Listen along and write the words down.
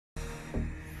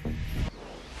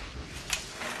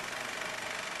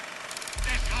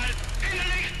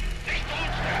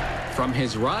From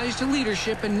his rise to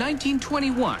leadership in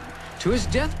 1921 to his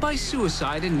death by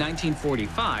suicide in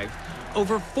 1945,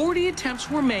 over 40 attempts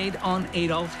were made on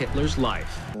Adolf Hitler's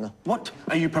life. What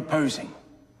are you proposing?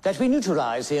 That we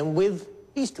neutralize him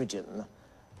with estrogen,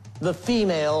 the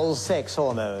female sex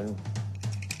hormone.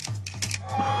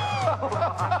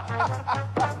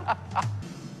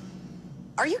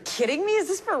 Are you kidding me? Is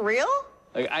this for real?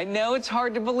 I know it's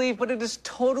hard to believe, but it is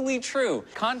totally true.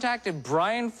 Contacted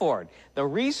Brian Ford, the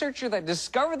researcher that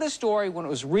discovered the story when it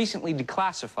was recently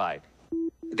declassified.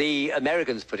 The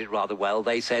Americans put it rather well.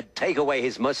 They said, take away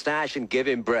his mustache and give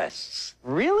him breasts.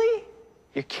 Really?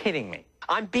 You're kidding me.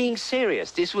 I'm being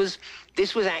serious. This was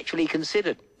actually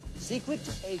considered. Secret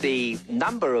agent. The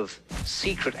number of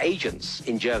secret agents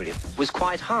in Germany was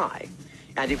quite high,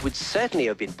 and it would certainly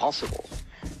have been possible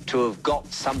to have got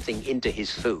something into his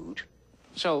food.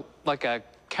 So, like a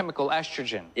chemical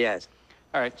estrogen? Yes.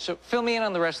 All right, so fill me in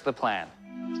on the rest of the plan.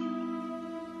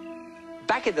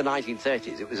 Back in the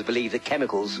 1930s, it was believed that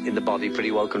chemicals in the body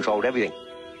pretty well controlled everything.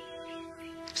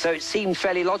 So it seemed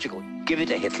fairly logical. Give it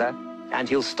to Hitler, and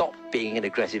he'll stop being an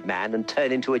aggressive man and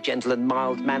turn into a gentle and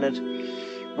mild-mannered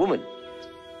woman.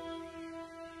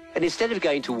 And instead of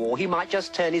going to war, he might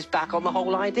just turn his back on the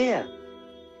whole idea.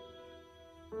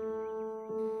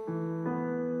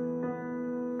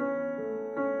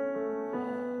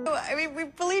 I mean, we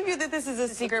believe you that this is a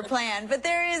secret plan, but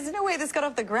there is no way this got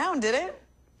off the ground, did it?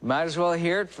 Might as well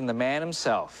hear it from the man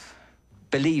himself.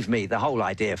 Believe me, the whole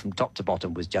idea from top to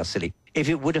bottom was just silly. If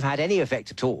it would have had any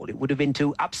effect at all, it would have been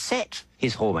to upset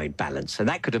his hormone balance, and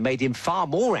that could have made him far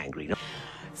more angry.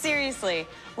 Seriously,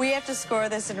 we have to score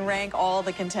this and rank all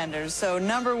the contenders. So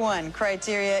 #1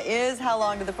 criteria is, how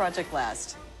long did the project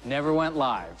last? Never went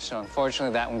live, so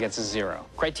unfortunately that one gets a 0.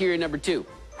 Criteria #2,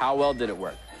 how well did it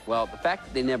work? Well, the fact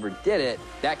that they never did it,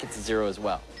 that gets a 0 as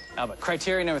well. But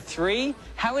criteria #3,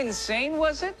 how insane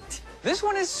was it? This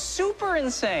one is super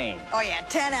insane. Oh yeah,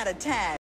 10 out of 10.